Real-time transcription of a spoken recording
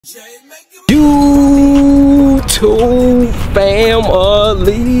YouTube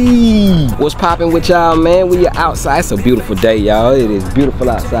family, what's poppin' with y'all, man? We are outside. It's a beautiful day, y'all. It is beautiful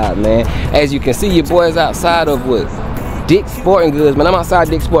outside, man. As you can see, your boy's outside of what? Dick's Sporting Goods, man. I'm outside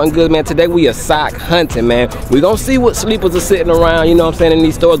Dick's Sporting Goods, man. Today we are sock hunting, man. We gonna see what sleepers are sitting around, you know what I'm saying, in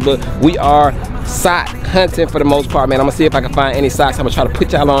these stores, but we are sock hunting for the most part, man. I'm gonna see if I can find any socks. I'm gonna try to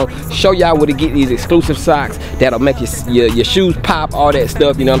put y'all on, show y'all where to get these exclusive socks that'll make your shoes pop, all that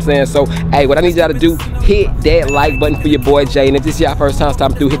stuff, you know what I'm saying? So, hey, what I need y'all to do, hit that like button for your boy Jay, and if this is y'all first time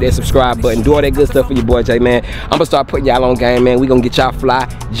stopping through, hit that subscribe button, do all that good stuff for your boy Jay, man. I'm gonna start putting y'all on game, man. We gonna get y'all fly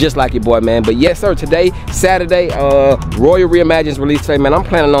just like your boy, man. But yes, sir, today, Saturday, Royal Reimagined's release today, man. I'm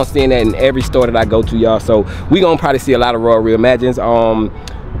planning on seeing that in every store that I go to, y'all. So we gonna probably see a lot of Royal Reimagined's.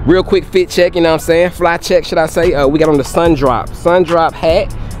 Real quick fit check, you know what I'm saying? Fly check, should I say? We got on the Sun Drop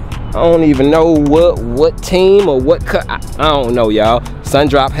hat. I don't even know what team or what cut. I don't know, y'all. Sun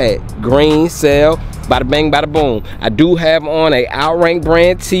Drop hat, green, sell, bada bang, bada boom. I do have on a Outrank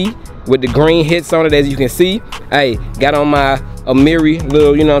brand tee with the green hits on it, as you can see. Hey, got on my Amiri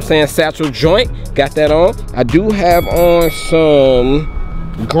little, you know what I'm saying, satchel joint. Got that on. I do have on some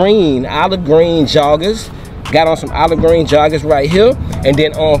green, olive green joggers. Got on some olive green joggers right here. And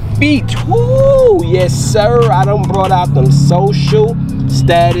then on feet, woo, yes sir, I done brought out them social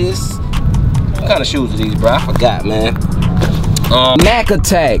status. What kind of shoes are these, bro? I forgot, man. Mac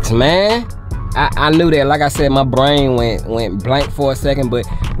Attacks, man. I knew that. Like I said, my brain went blank for a second, but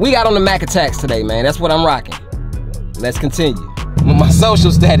we got on the Mac Attacks today, man. That's what I'm rocking. Let's continue. My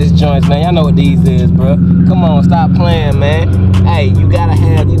social status joints, man. Y'all know what these is, bro. Come on, stop playing, man. Hey, you gotta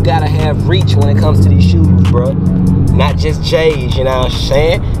have reach when it comes to these shoes, bro. Not just J's, you know what I'm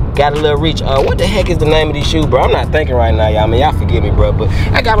saying? Got a little reach. What the heck is the name of these shoes, bro? I'm not thinking right now, y'all. I mean, y'all forgive me, bro, but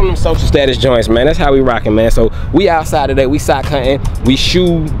I got on them social status joints, man. That's how we rocking, man. So we outside today. We sock hunting. We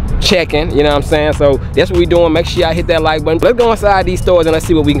shoe checking, you know what I'm saying? So that's what we doing. Make sure y'all hit that like button. Let's go inside these stores and let's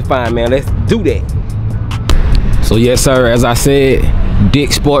see what we can find, man. Let's do that. So yes, sir, as I said,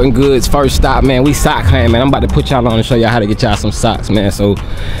 Dick's Sporting Goods, first stop, man. We sock hunting, man. I'm about to put y'all on and show y'all how to get y'all some socks, man. So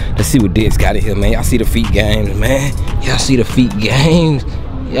let's see what Dick's got in here, man. Y'all see the feet games, man. Y'all see the feet games.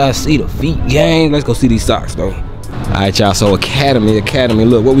 Y'all see the feet games. Let's go see these socks, though. All right, y'all, so Academy,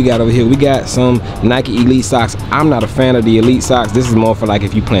 look what we got over here. We got some Nike Elite socks. I'm not a fan of the Elite socks. This is more for like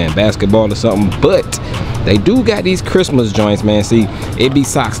if you playing basketball or something, but they do got these Christmas joints, man. See, it be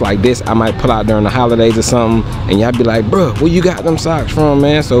socks like this I might pull out during the holidays or something, and y'all be like, bro, where you got them socks from,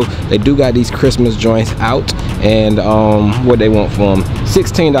 man? So they do got these Christmas joints out, and what they want for them,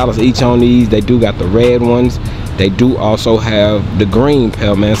 $16 each on these. They do got the red ones. They do also have the green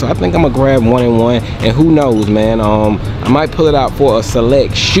pair, man. So I think I'm gonna grab 1 and 1, and who knows, man, I might pull it out for a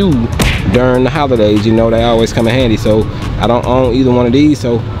select shoe during the holidays. You know, they always come in handy. So I don't own either one of these,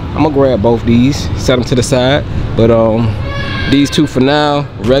 so I'm gonna grab both these, set them to the side. But these two for now,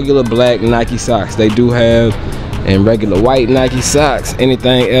 regular black Nike socks. They do have, and regular white Nike socks.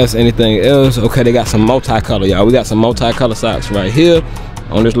 Anything else? Okay, they got some multicolor, y'all. We got some multicolor socks right here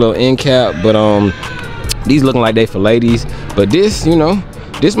on this little end cap, but these looking like they for ladies, but this, you know,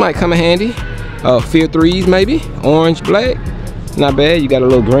 this might come in handy. Fear 3s maybe, orange, black, not bad. You got a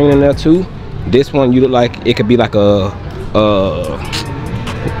little green in there too. This one, you look like it could be like a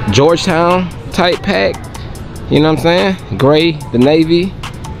Georgetown type pack, you know what I'm saying? Gray, the navy,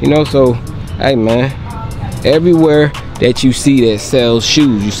 you know. So hey, man, everywhere that you see that sells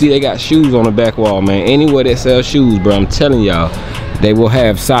shoes, you see they got shoes on the back wall, man. Anywhere that sells shoes, bro, I'm telling y'all, they will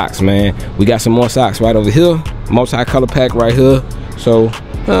have socks, man. We got some more socks right over here, multicolor pack right here. So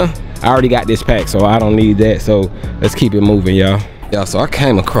I already got this pack, so I don't need that. So let's keep it moving, y'all. So I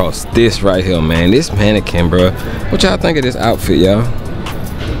came across this right here, man. This mannequin, bro. What y'all think of this outfit, y'all?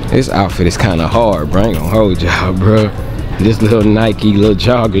 This outfit is kind of hard, bro. I ain't gonna hold y'all, bro. This little Nike little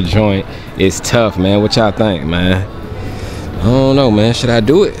jogger joint is tough, man. What y'all think, man? I don't know, man. Should I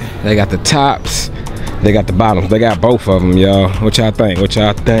do it? They got the tops, they got the bottoms, they got both of them, y'all. What y'all think?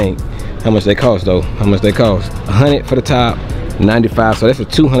 How much they cost, though? How much they cost? 100 for the top, 95. So that's a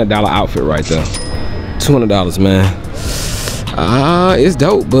 $200 outfit right there. $200, man. It's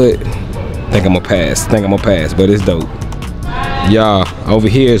dope, but I think I'm gonna pass. But it's dope. Y'all, over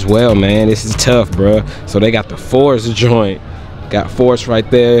here as well, man. This is tough, bro. So they got the Force joint. Got Force right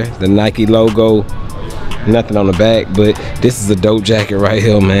there, the Nike logo. Nothing on the back, but this is a dope jacket right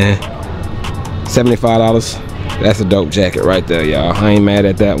here, man. $75. That's a dope jacket right there, y'all. I ain't mad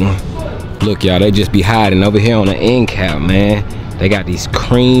at that one. Look, y'all, they just be hiding over here on the end cap, man. They got these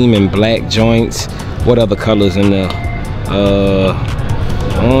cream and black joints. What other colors in there?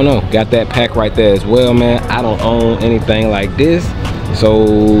 I don't know. Got that pack right there as well, man. I don't own anything like this.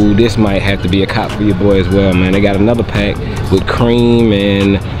 So this might have to be a cop for your boy as well, man. They got another pack with cream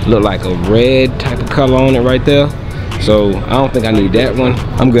and look like a red type of color on it right there. So I don't think I need that one.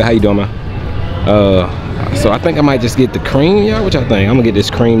 I'm good. How you doing, man? So I think I might just get the cream, y'all. What y'all think? I'm gonna get this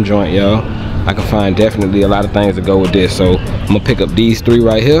cream joint, y'all. I can find definitely a lot of things to go with this. So I'm gonna pick up these 3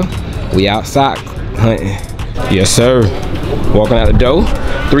 right here. We outside hunting. Yes, sir. Walking out the door.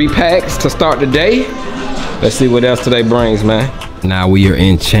 3 packs to start the day. Let's see what else today brings, man. Now we are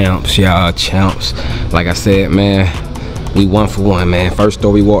in Champs, y'all. Champs. Like I said, man, we 1 for 1, man. First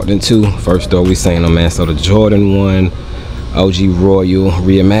store we walked into, first store we seen them, man. So the Jordan 1 OG Royal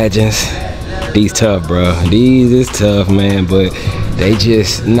Reimagined. These tough, bro. These is tough, man, but they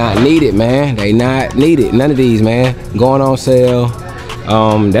just not needed, man. They not needed. None of these, man. Going on sale.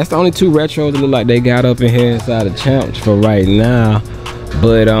 That's the only 2 retros that look like they got up in here inside of Champs for right now.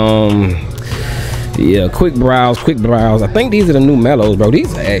 But yeah, quick browse. I think these are the new Mellows, bro.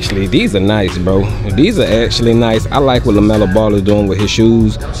 These are nice, bro. These are actually nice. I like what LaMelo Ball is doing with his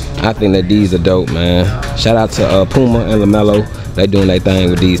shoes. I think that these are dope, man. Shout out to Puma and LaMelo. They doing their thing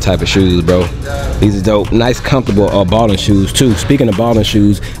with these type of shoes, bro. These are dope. Nice, comfortable balling shoes too. Speaking of balling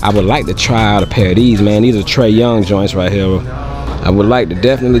shoes, I would like to try out a pair of these, man. These are Trey Young joints right here. I would like to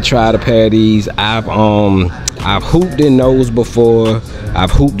definitely try out a pair of these. I've hooped in those before.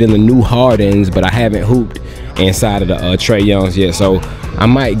 I've hooped in the new Hardens, but I haven't hooped inside of the Trey Youngs yet. So I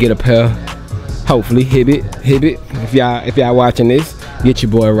might get a pair. Hopefully, hit it. If y'all watching this, get your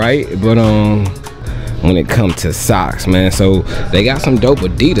boy right. But when it comes to socks, man, so they got some dope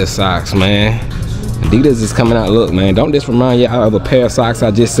Adidas socks, man. Adidas is coming out. Look, man, don't this remind y'all of a pair of socks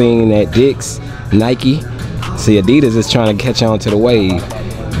I just seen at Dick's, Nike? See, Adidas is trying to catch on to the wave,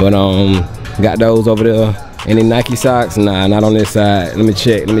 but got those over there. Any Nike socks? Nah, not on this side. Let me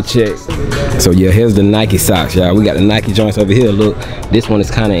check. So yeah, here's the Nike socks, y'all. We got the Nike joints over here. Look, this one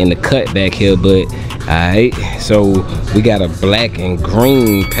is kind of in the cut back here, but alright. So we got a black and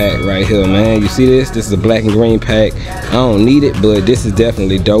green pack right here, man. You see this? This is a black and green pack. I don't need it, but this is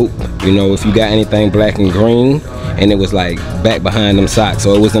definitely dope. You know, if you got anything black and green, and it was like back behind them socks,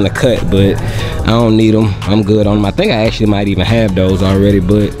 so it was in the cut, but I don't need them. I'm good on them. I think I actually might even have those already,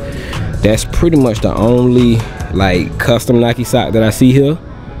 but that's pretty much the only like custom Nike sock that I see here.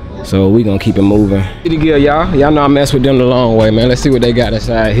 So we gonna keep it moving. Y'all know I mess with them the long way, man. Let's see what they got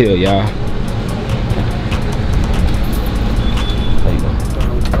inside here, y'all.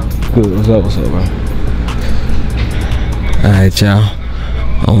 Good, what's up, man? Alright, y'all.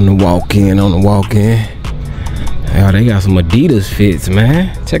 On the walk in. Y'all, they got some Adidas fits,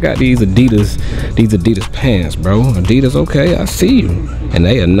 man. Check out these Adidas pants, bro. Adidas, okay, I see you. And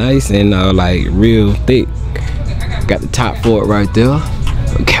they are nice and like real thick. Got the top for it right there.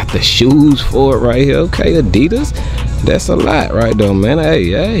 We got the shoes for it right here. Okay, Adidas. That's a lot right there, man.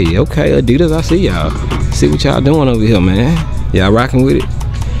 Hey, okay, Adidas, I see y'all. See what y'all doing over here, man. Y'all rocking with it?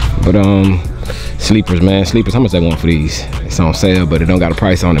 But sleepers, man. Sleepers, how much they want for these? It's on sale, but it don't got a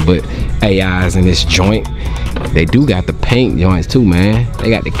price on it. But AI's in this joint. They do got the paint joints too, man. They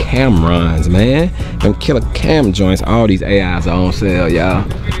got the Camrons, man. Them killer cam joints. All these AIs are on sale, y'all.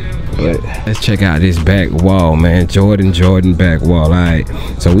 But let's check out this back wall, man. Jordan back wall. Alright,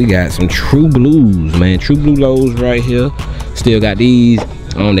 so we got some True Blues, man. True Blue lows right here. Still got these.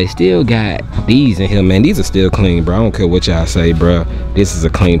 They still got these in here, man. These are still clean, bro. I don't care what y'all say, bro. This is a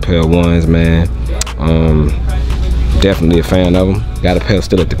clean pair of ones, man. Definitely a fan of them. Got a pair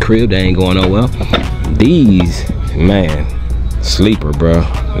still at the crib. They ain't going nowhere. These, man, sleeper, bro.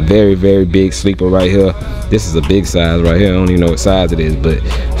 A very, very big sleeper right here. This is a big size right here. I don't even know what size it is, but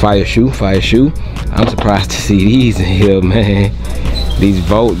fire shoe. I'm surprised to see these in here, man. These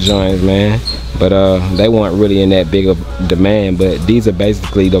Volt joints, man. But they weren't really in that big of demand. But these are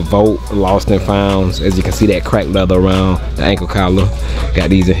basically the Volt lost and founds. As you can see, that cracked leather around the ankle collar. Got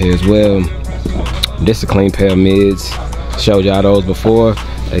these in here as well. This is a clean pair of mids. Showed y'all those before.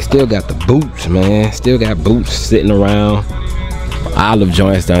 They still got the boots, man. Still got boots sitting around. Olive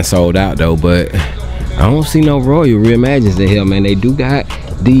joints done sold out though, but I don't see no Royal Reimagined in here, man. They do got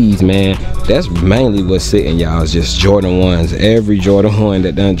these, man. That's mainly what's sitting, y'all. It's just Jordan 1s. Every Jordan 1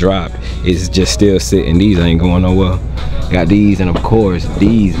 that done dropped is just still sitting. These ain't going nowhere. Got these, and of course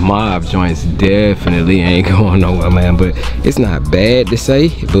these mob joints definitely ain't going nowhere, man. But it's not bad to say,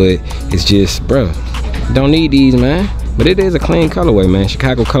 but it's just, bro, don't need these, man. But it is a clean colorway, man.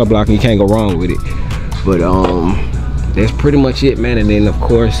 Chicago color blocking, you can't go wrong with it. But that's pretty much it, man. And then of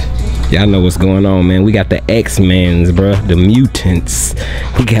course, y'all know what's going on, man. We got the X-Men's, bro. The mutants.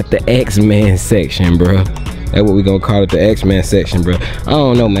 We got the X-Men section, bro. That's what we gonna call it, the X-Men section, bro. I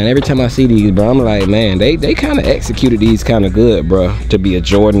don't know, man. Every time I see these, bro, I'm like, man, they kind of executed these kind of good, bro, to be a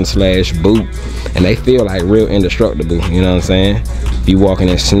Jordan slash boot, and they feel like real indestructible. You know what I'm saying? You walking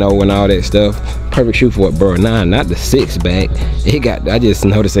in snow and all that stuff. Perfect shoe for it, bro. Nah, not the 6 back. It got. I just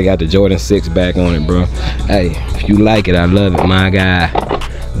noticed they got the Jordan 6 back on it, bro. Hey, if you like it, I love it, my guy.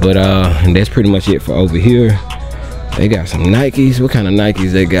 But and that's pretty much it for over here. They got some Nikes. What kind of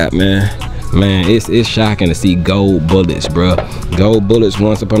Nikes they got, man? Man, it's shocking to see gold bullets, bro. Gold bullets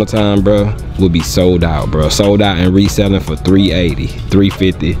once upon a time, bro, would be sold out, bro. Sold out and reselling for $380,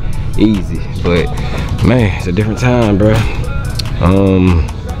 $350, easy. But man, it's a different time, bro.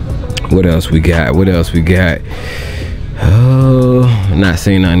 What else we got? What else we got? Oh, not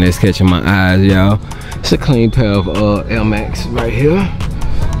seeing nothing that's catching my eyes, y'all. It's a clean pair of Air Max right here.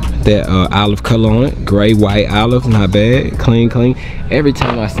 That olive color on it, gray, white, olive, not bad, clean. Every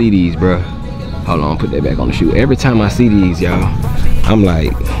time I see these, bro, hold on, put that back on the shoe. Every time I see these, y'all, I'm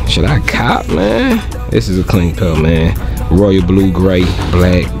like, should I cop, man? This is a clean pair, man. Royal blue, gray,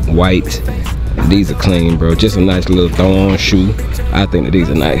 black, white. These are clean, bro. Just a nice little throw-on shoe. I think that these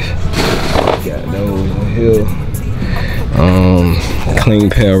are nice. Got those on here. Clean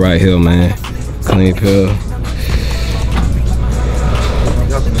pair right here, man. Clean pair.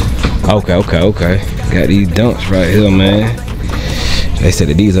 Okay. Got these dunks right here, man. They said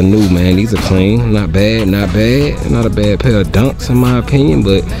that these are new, man. These are clean. Not bad. Not a bad pair of dunks in my opinion,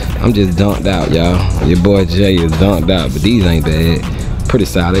 but I'm just dunked out, y'all. Your boy Jay is dunked out, but these ain't bad. Pretty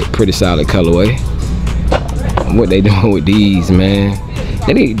solid colorway. What they doing with these, man?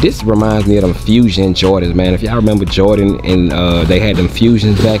 This reminds me of them Fusion Jordans, man. If y'all remember Jordan and they had them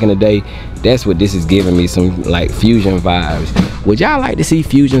Fusions back in the day, that's what this is giving me, some like Fusion vibes. Would y'all like to see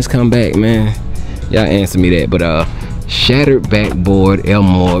Fusions come back, man? Y'all answer me that. But shattered backboard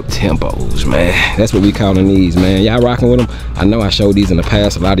Elmore tempos, man. That's what we calling these, man. Y'all rocking with them? I know I showed these in the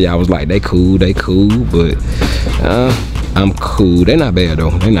past. A lot of y'all was like, they cool, but I'm cool. They're not bad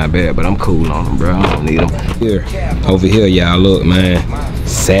though. They're not bad, but I'm cool on them, bro. I don't need them. Here, over here, y'all, look, man.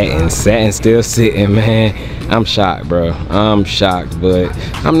 Satin still sitting, man. I'm shocked, bro. I'm shocked, but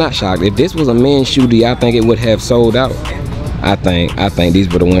I'm not shocked. If this was a men's shoe, do y'all think it would have sold out? I think these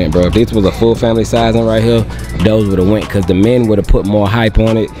would have went, bro. If this was a full family sizing right here, those would have went, because the men would have put more hype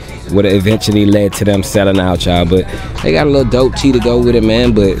on it. Would have eventually led to them selling out, y'all. But they got a little dope tee to go with it,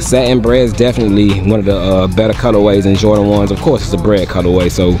 man. But satin bread is definitely one of the better colorways in Jordan 1s. Of course, it's a bread colorway,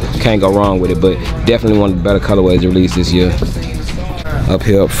 so can't go wrong with it. But definitely one of the better colorways released this year. Up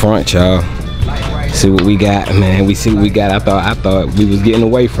here up front, y'all. See what we got, man. We see what we got. I thought we was getting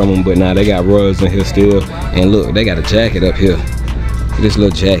away from them, but now they got Royals in here still. And look, they got a jacket up here. This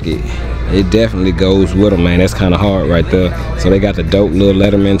little jacket, it definitely goes with them, man. That's kind of hard right there. So they got the dope little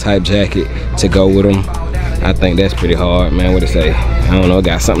Letterman type jacket to go with them. I think that's pretty hard, man. What it say? I don't know, it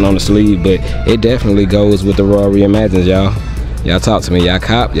got something on the sleeve, but it definitely goes with the Raw Reimagined, y'all. Y'all talk to me. Y'all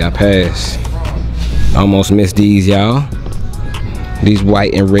cop, y'all pass. Almost missed these, y'all. These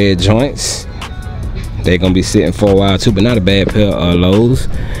white and red joints. They're gonna be sitting for a while too, but not a bad pair of lows.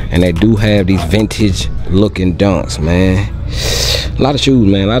 And they do have these vintage looking dunks, man. A lot of shoes,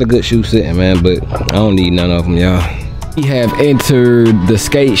 man. A lot of good shoes sitting, man, but I don't need none of them, y'all. We have entered the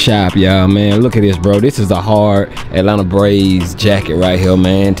skate shop, y'all, man. Look at this, bro. This is a hard Atlanta Braves jacket right here,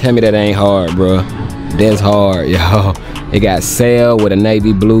 man. Tell me that ain't hard, bro. That's hard, y'all. It got sail with a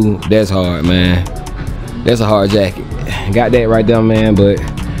navy blue. That's hard, man. That's a hard jacket. Got that right there, man. But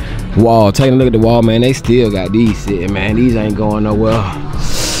wall, taking a look at the wall, man, they still got these sitting, man. These ain't going nowhere.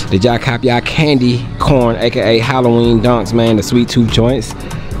 Did y'all cop y'all candy corn, aka Halloween dunks, man? The sweet tooth joints.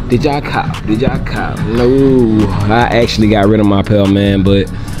 Did y'all cop? No, I actually got rid of my pair, man.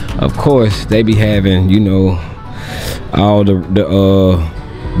 But of course they be having, you know, all the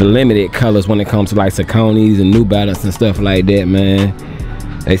limited colors when it comes to like Sauconys and New Balance and stuff like that, man.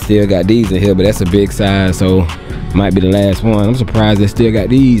 They still got these in here, but that's a big size, so might be the last one. I'm surprised they still got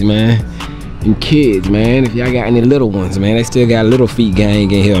these, man. And kids, man, if y'all got any little ones, man, they still got little feet gang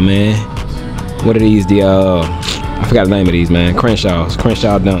in here, man. What are these? I forgot the name of these, man. Crenshaw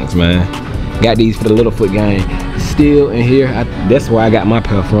dunks, man. Got these for the little foot gang. Still in here. That's where I got my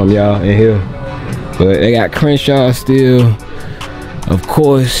pair from, y'all, in here. But they got Crenshaw still. Of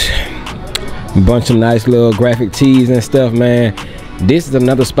course, a bunch of nice little graphic tees and stuff, man. This is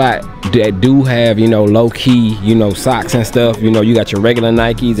another spot that do have, you know, low-key, you know, socks and stuff. You know, you got your regular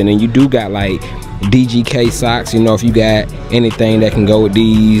Nikes, and then you do got like DGK socks. You know, if you got anything that can go with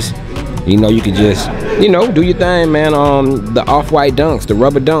these, you know, you can just, you know, do your thing, man. The off-white dunks, the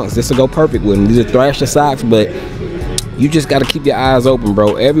rubber dunks, this will go perfect with them. These are Thrasher socks, but you just got to keep your eyes open,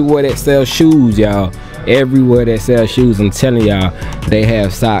 bro. Everywhere that sells shoes, y'all, everywhere that sells shoes, I'm telling y'all, they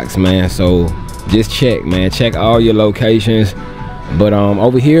have socks, man. So just check, man, check all your locations. But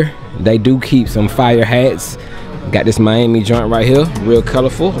over here they do keep some fire hats. Got this Miami joint right here, real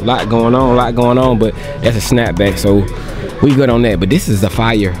colorful, a lot going on, but that's a snapback, so we good on that. But this is a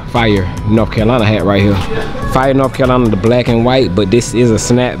fire North Carolina hat right here. Fire North Carolina, the black and white, but this is a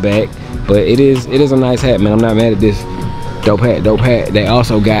snapback. But it is a nice hat, man. I'm not mad at this. Dope hat. They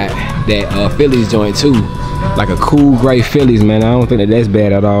also got that Phillies joint too, like a cool gray Phillies, man. I don't think that's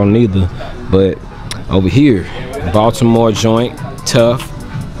bad at all neither. But over here, Baltimore joint, tough.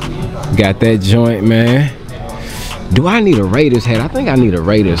 Got that joint, man. Do I need a Raiders hat? I think I need a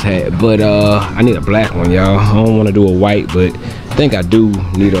Raiders hat, but I need a black one, y'all. I don't want to do a white, but I think I do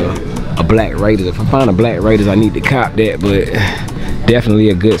need a black Raiders. If I find a black Raiders, I need to cop that. But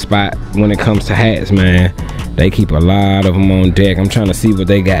definitely a good spot when it comes to hats, man. They keep a lot of them on deck. I'm trying to see what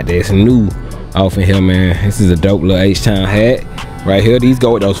they got that's new off in here, man. This is a dope little H-Town hat right here. These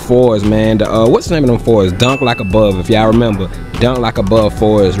go with those fours, man. What's the name of them fours? Dunk Like Above, if y'all remember. Dunk Like Above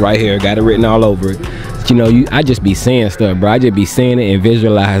fours right here. Got it written all over it. You know, I just be saying stuff, bro. I just be saying it and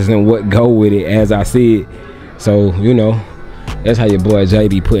visualizing what go with it as I see it. So, you know, that's how your boy Jay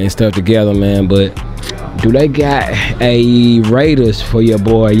be putting stuff together, man. But do they got a Raiders for your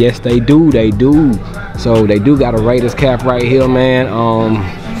boy? Yes, they do. They do. So they do got a Raiders cap right here, man.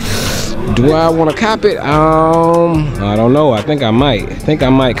 Do I want to cop it? I don't know. I think I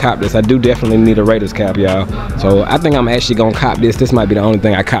might cop this. I do definitely need a Raiders cap, y'all. So I think I'm actually gonna cop this. This might be the only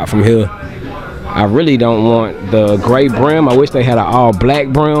thing I cop from here. I really don't want the gray brim. I wish they had an all black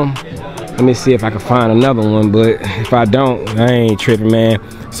brim. Let me see if I can find another one, but if I don't, I ain't tripping, man.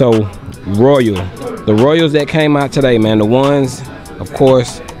 So the Royals that came out today, man, the ones, of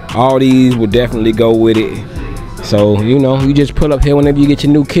course, all these would definitely go with it. So, you know, you just pull up here whenever you get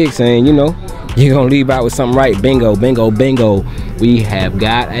your new kicks, and you know, you're gonna leave out with something right. Bingo, bingo, bingo. We have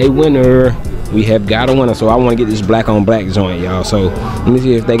got a winner. We have got a winner. So I want to get this black on black joint, y'all. So let me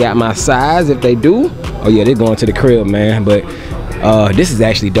see if they got my size. If they do, oh yeah, they're going to the crib, man. But this is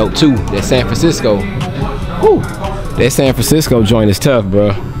actually dope too. That San Francisco, whew, that San Francisco joint is tough, bro.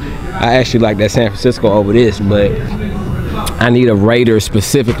 I actually like that San Francisco over this, but I need a Raider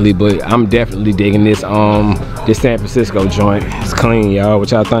specifically. But I'm definitely digging this this San Francisco joint. It's clean, y'all.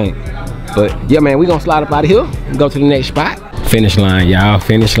 What y'all think? But yeah, man, we gonna slide up out of here and go to the next spot. Finish line, y'all.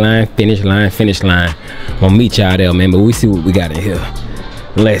 Finish line, finish line, finish line. Gonna meet y'all there, man. But we see what we got in here.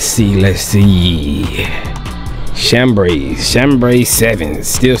 Let's see. Chambray 7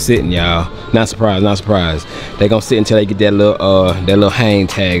 still sitting, y'all. Not surprised. They gonna sit until they get that little hang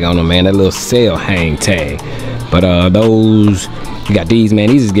tag on them, man. That little sale hang tag. But those, you got these, man.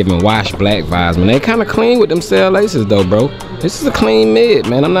 These is giving wash black vibes, man. They kind of clean with them cell laces though, bro. This is a clean mid,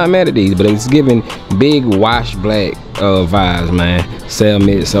 man. I'm not mad at these, but it's giving big wash black vibes, man. Cell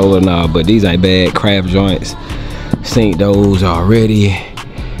mid sole and all, but these ain't bad. Craft joints, seen those already.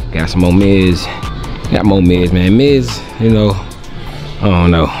 Got some more mids. Got more mids, man. Mids, you know, I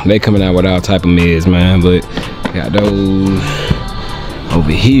don't know. They coming out with all type of mids, man. But got those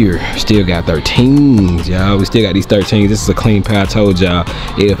over here. Still got 13s, y'all. We still got these 13s. This is a clean pair. I told y'all,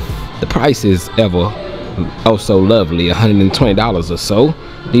 if the price is ever oh so lovely, $120 or so,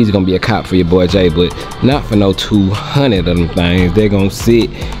 these are gonna be a cop for your boy Jay, but not for no 200 of them things. They're gonna sit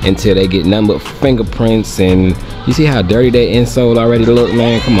until they get nothing but fingerprints. And you see how dirty that insole already look,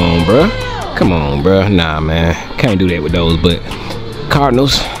 man? Come on, bruh. Nah, man, can't do that with those. But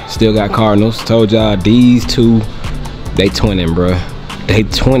Cardinals, still got Cardinals. Told y'all these two, they twinning, bruh. They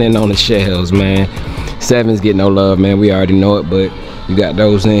twinning on the shelves, man. 7's getting no love, man. We already know it, but you got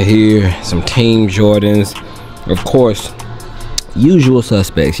those in here. Some Team Jordans, of course. Usual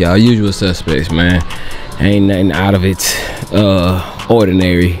suspects, y'all. Usual suspects, man. Ain't nothing out of its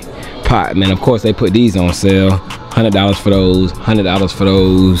ordinary pot, man. Of course, they put these on sale. $100 for those. $100 for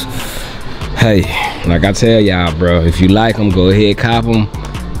those. Hey, like I tell y'all, bro, if you like them, go ahead, cop them.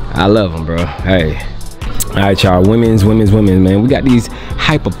 I love them, bro. Hey. All right, y'all. Women's, man. We got these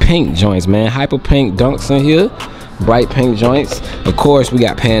hyper pink joints, man. Hyper pink dunks in here. Bright pink joints. Of course, we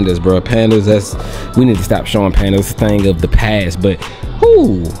got pandas, bro. Pandas, we need to stop showing pandas. It's a thing of the past. But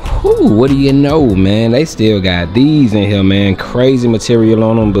what do you know, man? They still got these in here, man. Crazy material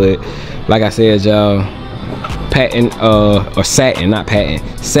on them. But like I said, y'all, patent or satin, not patent,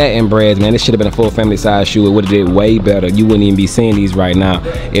 satin breads, man. This should have been a full family size shoe. It would have did way better. You wouldn't even be seeing these right now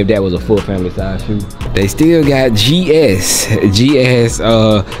if that was a full family size shoe. They still got GS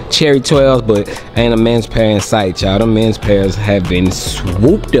cherry 12s, but ain't a men's pair in sight, y'all. The men's pairs have been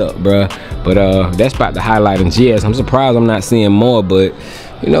swooped up, bruh. But that's about to highlight in GS. I'm surprised I'm not seeing more, but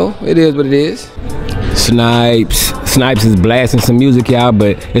you know, it is what it is. Snipes is blasting some music, y'all,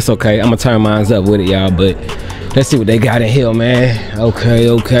 but it's okay. I'm gonna turn mine up with it, y'all. But let's see what they got in here, man. Okay,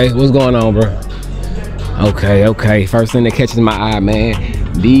 what's going on, bro? Okay, first thing that catches my eye, man.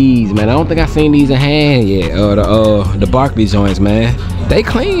 These, man, I don't think I seen these in hand yet. The Barkley joints, man. They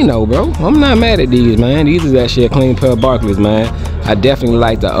clean though, bro. I'm not mad at these, man. These is actually a clean pair of Barkleys, man. I definitely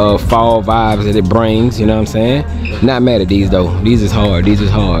like the fall vibes that it brings, you know what I'm saying? Not mad at these though. These is hard,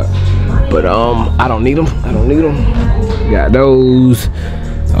 But I don't need them. Got those.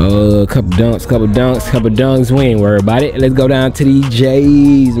 Couple dunks. We ain't worried about it. Let's go down to these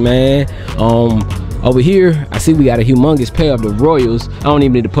J's, man. Over here, I see we got a humongous pair of the Royals. I don't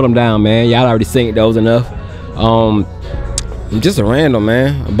even need to put them down, man. Y'all already seen those enough. Just a random,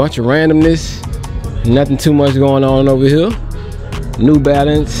 man. A bunch of randomness. Nothing too much going on over here. New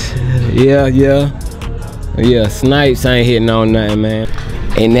Balance. Yeah. Snipes ain't hitting on nothing, man.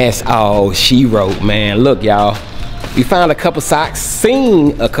 And that's all she wrote, man. Look, y'all. We found a couple socks,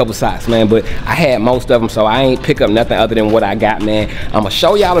 seen a couple socks, man, but I had most of them, so I ain't pick up nothing other than what I got, man. I'm gonna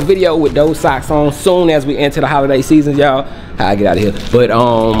show y'all a video with those socks on soon as we enter the holiday season, y'all. How I get out of here. But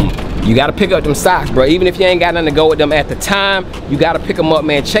you gotta pick up them socks, bro. Even if you ain't got nothing to go with them at the time, you gotta pick them up,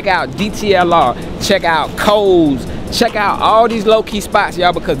 man. Check out DTLR, check out Kohl's, check out all these low-key spots,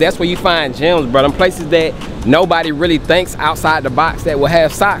 y'all, because that's where you find gems, bro. Them places that nobody really thinks outside the box that will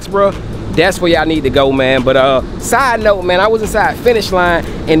have socks, bro. That's where y'all need to go, man. But side note, man, I was inside Finish Line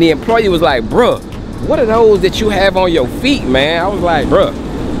and the employee was like, bruh, what are those that you have on your feet, man? I was like, bruh,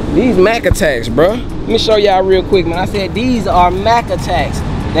 these Mac Attacks, bruh. Let me show y'all real quick, man. I said these are Mac Attacks.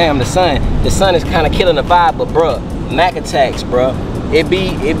 Damn, the sun is kind of killing the vibe, but bruh, Mac Attacks, bruh. It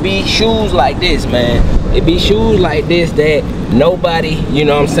be shoes like this, man. It be shoes like this that nobody, you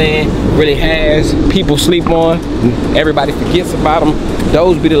know what I'm saying, really has. People sleep on. Everybody forgets about them.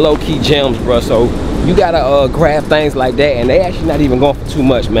 Those be the low-key gems, bro. So you gotta grab things like that, and they actually not even going for too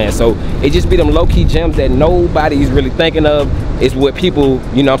much, man. So it just be them low-key gems that nobody's really thinking of. Is what people,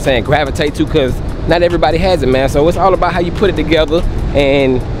 you know what I'm saying, gravitate to, because not everybody has it, man. So it's all about how you put it together,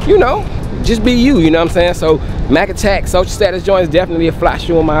 and you know, just be you, you know what I'm saying? So Mac Attack social status joint is definitely a fly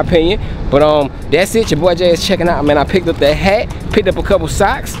shoe in my opinion. But that's it. Your boy Jay is checking out, man. I picked up that hat, picked up a couple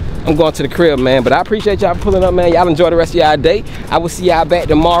socks. I'm going to the crib, man. But I appreciate y'all pulling up, man. Y'all enjoy the rest of y'all day. I will see y'all back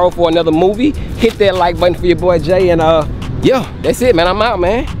tomorrow for another movie. Hit that like button for your boy Jay, and yo, that's it, man. I'm out,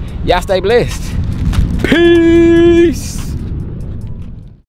 man. Y'all stay blessed. Peace.